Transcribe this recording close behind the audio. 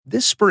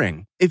This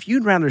spring, if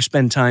you'd rather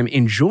spend time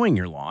enjoying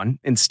your lawn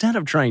instead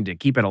of trying to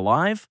keep it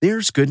alive,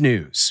 there's good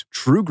news.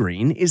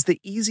 TruGreen is the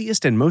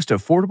easiest and most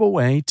affordable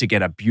way to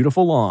get a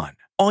beautiful lawn.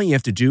 All you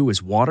have to do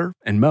is water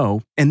and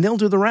mow, and they'll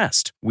do the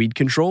rest. Weed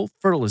control,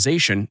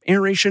 fertilization,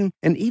 aeration,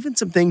 and even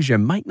some things you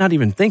might not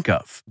even think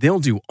of. They'll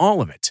do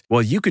all of it,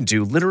 while you can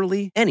do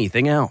literally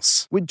anything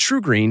else. With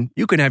TruGreen,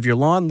 you can have your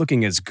lawn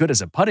looking as good as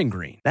a putting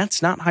green.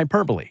 That's not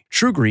hyperbole.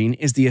 TruGreen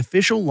is the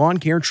official lawn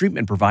care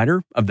treatment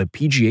provider of the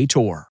PGA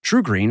Tour.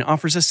 TruGreen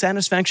offers a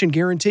satisfaction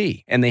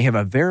guarantee, and they have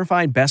a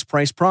verified best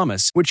price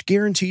promise, which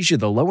guarantees you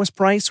the lowest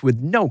price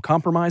with no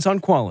compromise on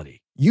quality.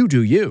 You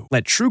do you.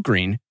 Let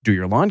TruGreen do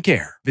your lawn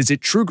care. Visit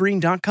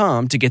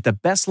TruGreen.com to get the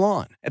best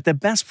lawn at the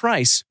best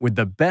price with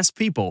the best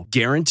people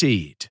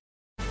guaranteed.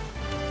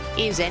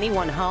 Is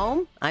anyone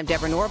home? I'm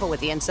Deborah Norville with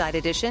the Inside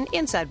Edition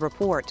Inside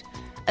Report.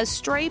 A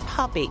stray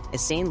puppy is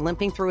seen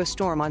limping through a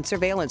storm on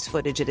surveillance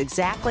footage at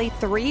exactly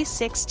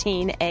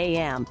 3:16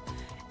 a.m.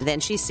 Then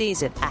she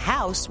sees it, a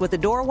house with the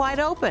door wide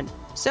open.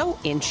 So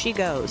in she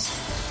goes.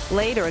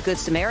 Later, a Good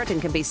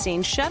Samaritan can be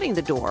seen shutting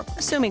the door,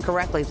 assuming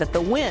correctly that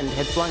the wind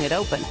had flung it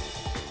open.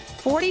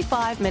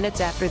 45 minutes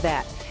after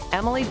that,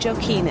 Emily Jo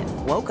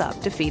Keenan woke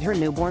up to feed her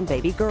newborn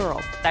baby girl.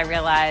 I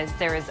realized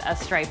there was a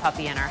stray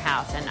puppy in our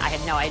house, and I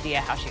had no idea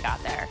how she got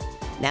there.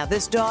 Now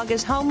this dog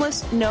is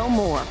homeless no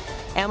more.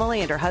 Emily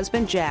and her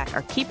husband Jack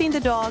are keeping the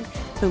dog,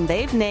 whom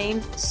they've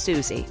named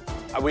Susie.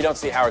 We don't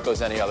see how it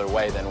goes any other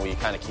way than we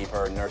kind of keep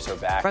her and nurse her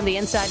back. From the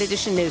Inside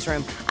Edition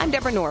newsroom, I'm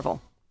Deborah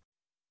Norville.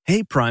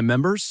 Hey, Prime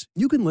members,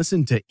 you can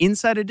listen to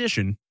Inside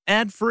Edition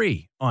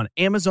ad-free on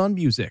Amazon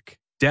Music.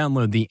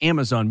 Download the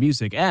Amazon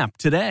Music app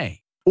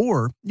today.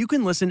 Or you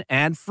can listen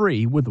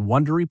ad-free with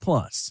Wondery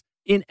Plus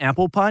in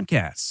Apple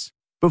Podcasts.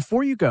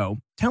 Before you go,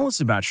 tell us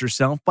about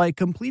yourself by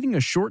completing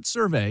a short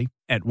survey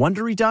at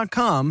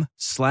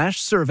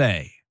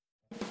Wondery.com/survey.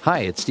 Hi,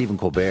 it's Stephen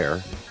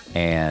Colbert,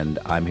 and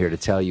I'm here to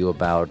tell you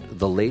about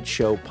The Late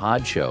Show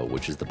Pod Show,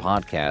 which is the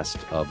podcast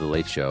of The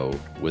Late Show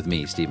with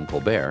me, Stephen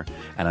Colbert,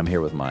 and I'm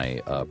here with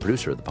my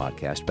producer of the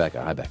podcast,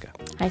 Becca. Hi, Becca.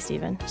 Hi,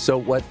 Stephen. So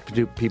what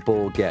do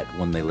people get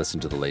when they listen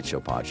to The Late Show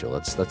Pod Show?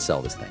 Let's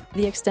sell this thing.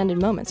 The extended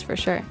moments, for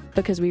sure,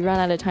 because we run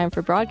out of time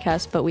for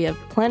broadcast, but we have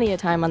plenty of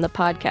time on the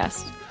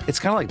podcast. It's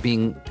kind of like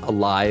being a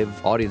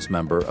live audience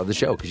member of the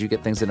show because you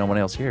get things that no one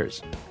else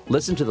hears.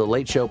 Listen to The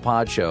Late Show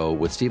Pod Show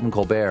with Stephen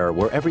Colbert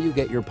wherever you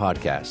get your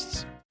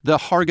podcasts. The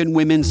Hargan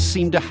women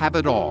seem to have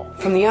it all.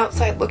 From the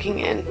outside looking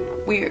in,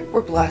 we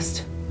were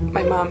blessed.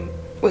 My mom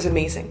was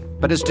amazing.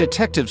 But as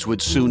detectives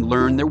would soon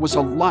learn, there was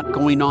a lot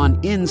going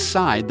on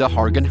inside the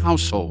Hargan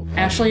household.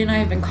 Ashley and I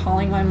have been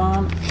calling my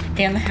mom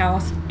and the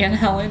house and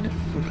Helen.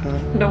 Okay.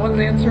 No one's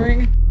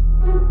answering.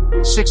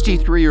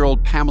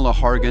 63-year-old Pamela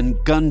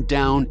Hargan gunned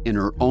down in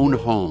her own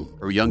home.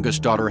 Her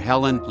youngest daughter,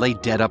 Helen, lay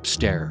dead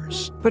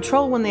upstairs.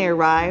 Patrol, when they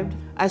arrived,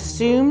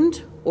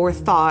 assumed or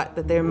thought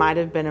that there might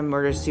have been a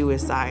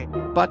murder-suicide.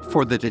 But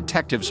for the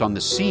detectives on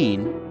the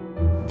scene,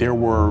 there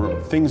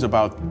were things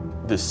about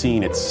the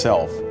scene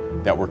itself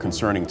that were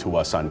concerning to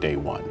us on day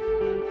one.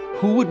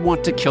 Who would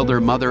want to kill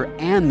their mother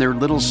and their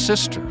little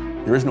sister?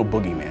 There is no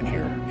boogeyman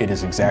here. It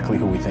is exactly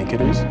who we think it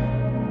is.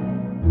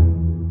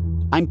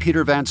 I'm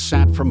Peter Van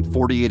Sant from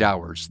 48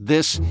 Hours.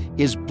 This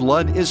is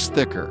Blood is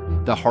Thicker,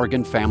 the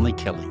Hargan Family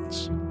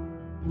Killings.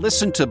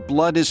 Listen to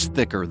Blood is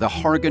Thicker, the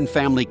Hargan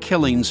Family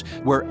Killings,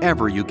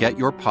 wherever you get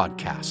your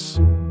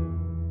podcasts.